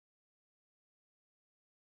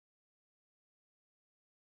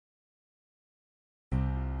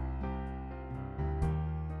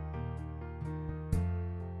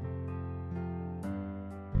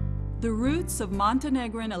The roots of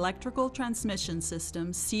Montenegrin electrical transmission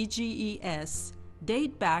system, CGES,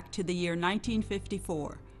 date back to the year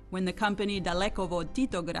 1954, when the company Dalekovod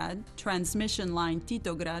Titograd, transmission line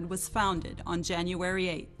Titograd, was founded on January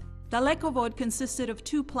 8th. Dalekovod consisted of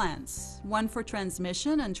two plants, one for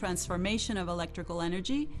transmission and transformation of electrical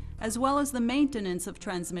energy, as well as the maintenance of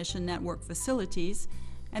transmission network facilities,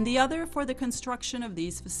 and the other for the construction of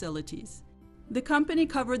these facilities. The company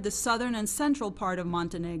covered the southern and central part of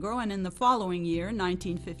Montenegro, and in the following year,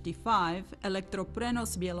 1955,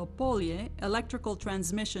 Elektroprenos Bielopolje, Electrical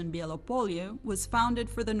Transmission Bielopolje, was founded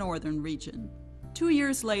for the northern region. 2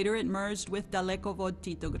 years later, it merged with Dalekovod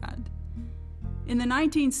Titograd. In the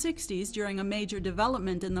 1960s, during a major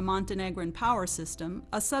development in the Montenegrin power system,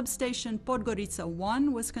 a substation Podgorica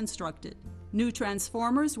 1 was constructed. New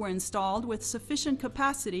transformers were installed with sufficient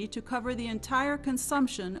capacity to cover the entire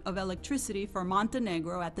consumption of electricity for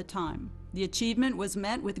Montenegro at the time. The achievement was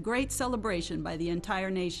met with great celebration by the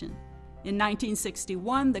entire nation. In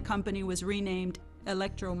 1961, the company was renamed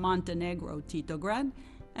Elektro Montenegro Titograd,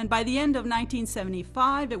 and by the end of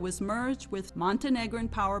 1975, it was merged with Montenegrin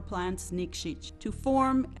Power Plants Nikšić to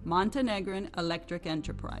form Montenegrin Electric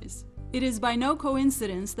Enterprise. It is by no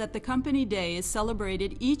coincidence that the company day is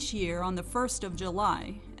celebrated each year on the 1st of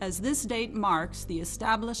July, as this date marks the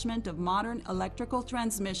establishment of modern electrical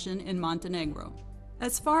transmission in Montenegro.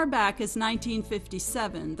 As far back as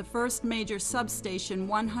 1957, the first major substation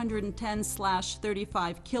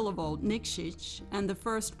 110/35 kV Nikšić and the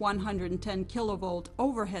first 110 kV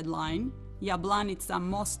overhead line, Jablanica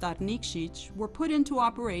Mostar Nikšić, were put into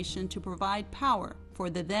operation to provide power for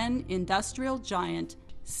the then industrial giant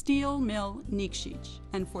steel mill Nikšić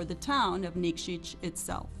and for the town of Nikšić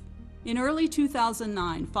itself. In early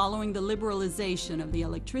 2009, following the liberalization of the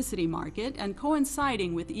electricity market and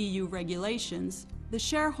coinciding with EU regulations, the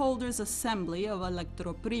Shareholders' Assembly of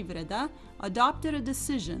Elektroprivreda adopted a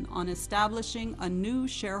decision on establishing a new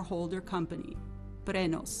shareholder company,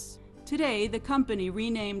 Prenos. Today, the company,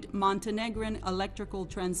 renamed Montenegrin Electrical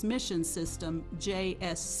Transmission System,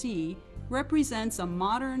 JSC, represents a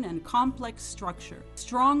modern and complex structure,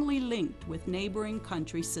 strongly linked with neighboring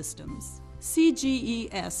country systems.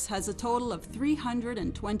 CGES has a total of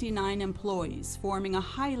 329 employees, forming a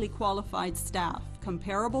highly qualified staff,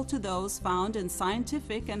 comparable to those found in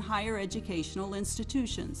scientific and higher educational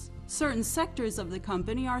institutions. Certain sectors of the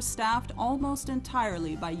company are staffed almost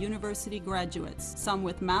entirely by university graduates, some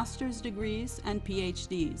with master's degrees and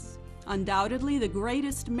PhDs. Undoubtedly, the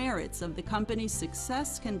greatest merits of the company's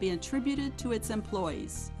success can be attributed to its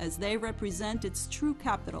employees, as they represent its true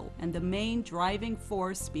capital and the main driving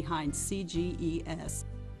force behind CGES.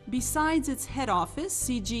 Besides its head office,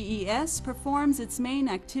 CGES performs its main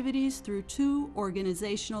activities through two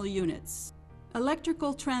organizational units.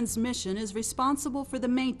 Electrical transmission is responsible for the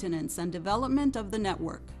maintenance and development of the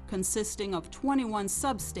network, consisting of 21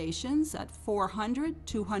 substations at 400,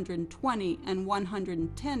 220, and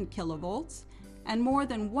 110 kilovolts, and more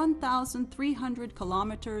than 1,300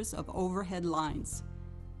 kilometers of overhead lines.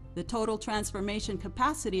 The total transformation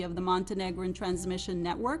capacity of the Montenegrin transmission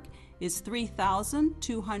network is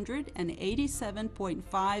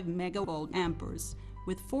 3,287.5 megavolt amperes,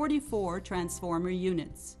 with 44 transformer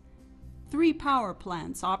units. 3 power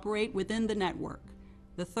plants operate within the network: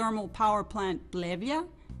 the thermal power plant Plevia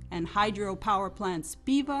and hydro power plants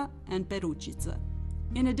Piva and Peručica.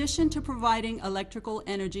 In addition to providing electrical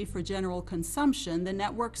energy for general consumption, the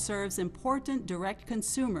network serves important direct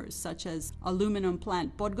consumers such as aluminum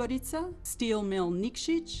plant Podgorica, steel mill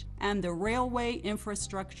Nikšić, and the railway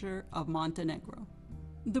infrastructure of Montenegro.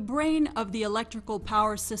 The brain of the electrical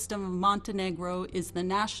power system of Montenegro is the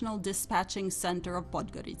National Dispatching Center of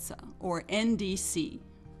Podgorica, or NDC.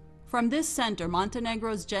 From this center,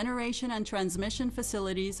 Montenegro's generation and transmission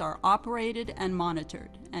facilities are operated and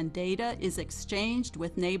monitored, and data is exchanged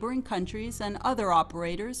with neighboring countries and other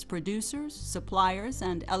operators, producers, suppliers,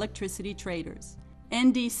 and electricity traders.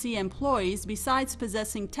 NDC employees, besides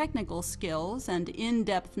possessing technical skills and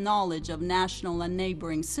in-depth knowledge of national and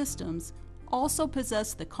neighboring systems, also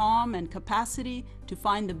possess the calm and capacity to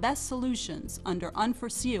find the best solutions under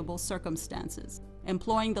unforeseeable circumstances.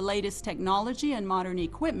 Employing the latest technology and modern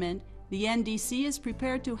equipment, the NDC is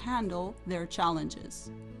prepared to handle their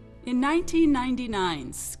challenges. In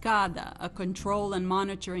 1999, SCADA, a control and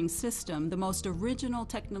monitoring system, the most original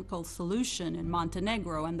technical solution in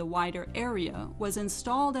Montenegro and the wider area, was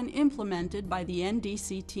installed and implemented by the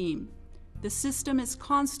NDC team. The system is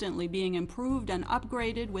constantly being improved and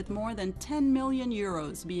upgraded, with more than 10 million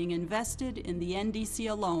euros being invested in the NDC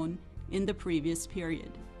alone in the previous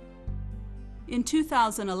period. In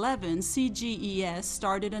 2011, CGES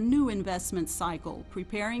started a new investment cycle,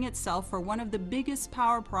 preparing itself for one of the biggest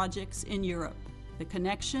power projects in Europe, the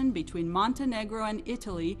connection between Montenegro and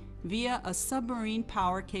Italy via a submarine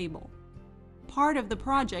power cable. Part of the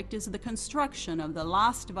project is the construction of the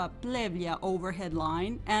Lastva-Plevlja overhead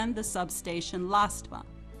line and the substation Lastva.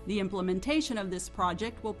 The implementation of this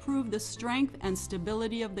project will prove the strength and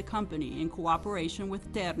stability of the company in cooperation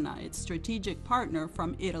with Terna, its strategic partner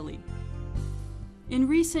from Italy. In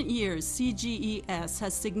recent years, CGES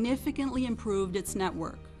has significantly improved its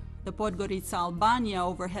network. The Podgorica-Albania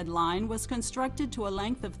overhead line was constructed to a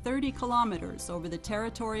length of 30 kilometers over the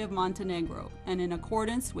territory of Montenegro and in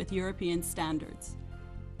accordance with European standards.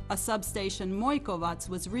 A substation Mojkovac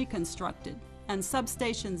was reconstructed, and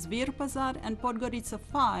substations Virpazar and Podgorica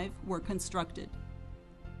 5 were constructed.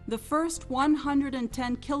 The first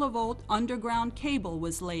 110 kilovolt underground cable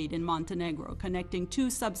was laid in Montenegro, connecting two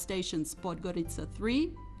substations Podgorica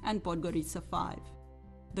 3 and Podgorica 5.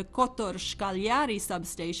 The Kotor Shkaljari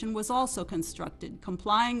substation was also constructed,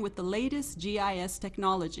 complying with the latest GIS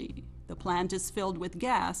technology. The plant is filled with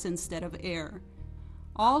gas instead of air.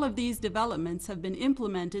 All of these developments have been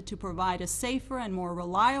implemented to provide a safer and more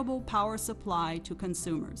reliable power supply to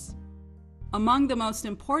consumers. Among the most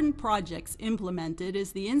important projects implemented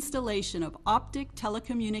is the installation of optic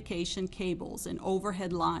telecommunication cables in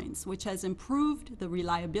overhead lines, which has improved the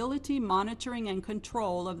reliability, monitoring, and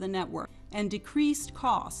control of the network and decreased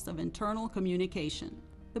costs of internal communication.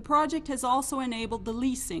 The project has also enabled the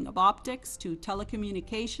leasing of optics to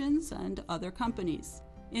telecommunications and other companies.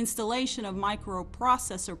 Installation of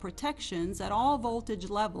microprocessor protections at all voltage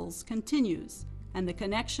levels continues, and the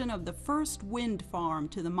connection of the first wind farm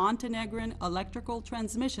to the Montenegrin electrical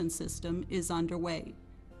transmission system is underway.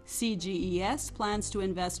 CGES plans to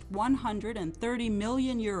invest 130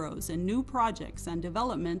 million euros in new projects and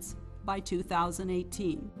developments by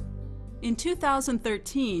 2018. In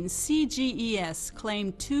 2013, CGES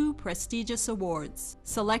claimed 2 prestigious awards,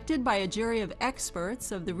 selected by a jury of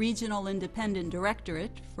experts of the Regional Independent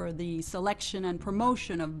Directorate for the selection and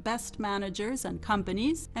promotion of best managers and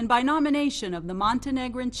companies, and by nomination of the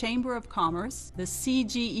Montenegrin Chamber of Commerce. The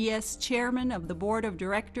CGES chairman of the board of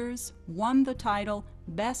directors won the title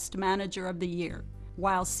Best Manager of the Year,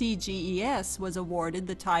 while CGES was awarded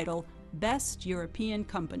the title Best European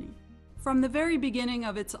Company. From the very beginning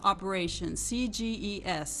of its operation,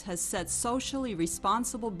 CGES has set socially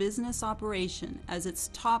responsible business operation as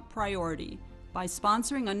its top priority by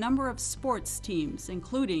sponsoring a number of sports teams,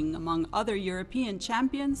 including, among other European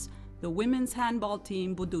champions, the women's handball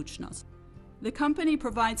team Budućnost. The company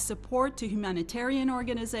provides support to humanitarian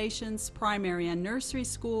organizations, primary and nursery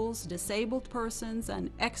schools, disabled persons,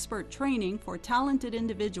 and expert training for talented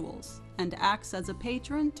individuals, and acts as a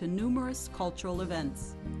patron to numerous cultural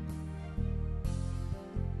events.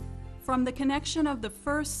 From the connection of the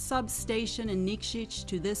first substation in Nikšić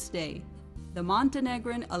to this day, the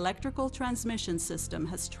Montenegrin electrical transmission system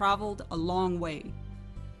has traveled a long way.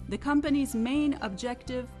 The company's main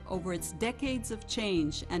objective over its decades of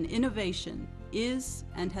change and innovation is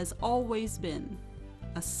and has always been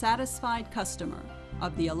a satisfied customer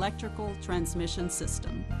of the electrical transmission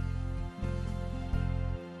system.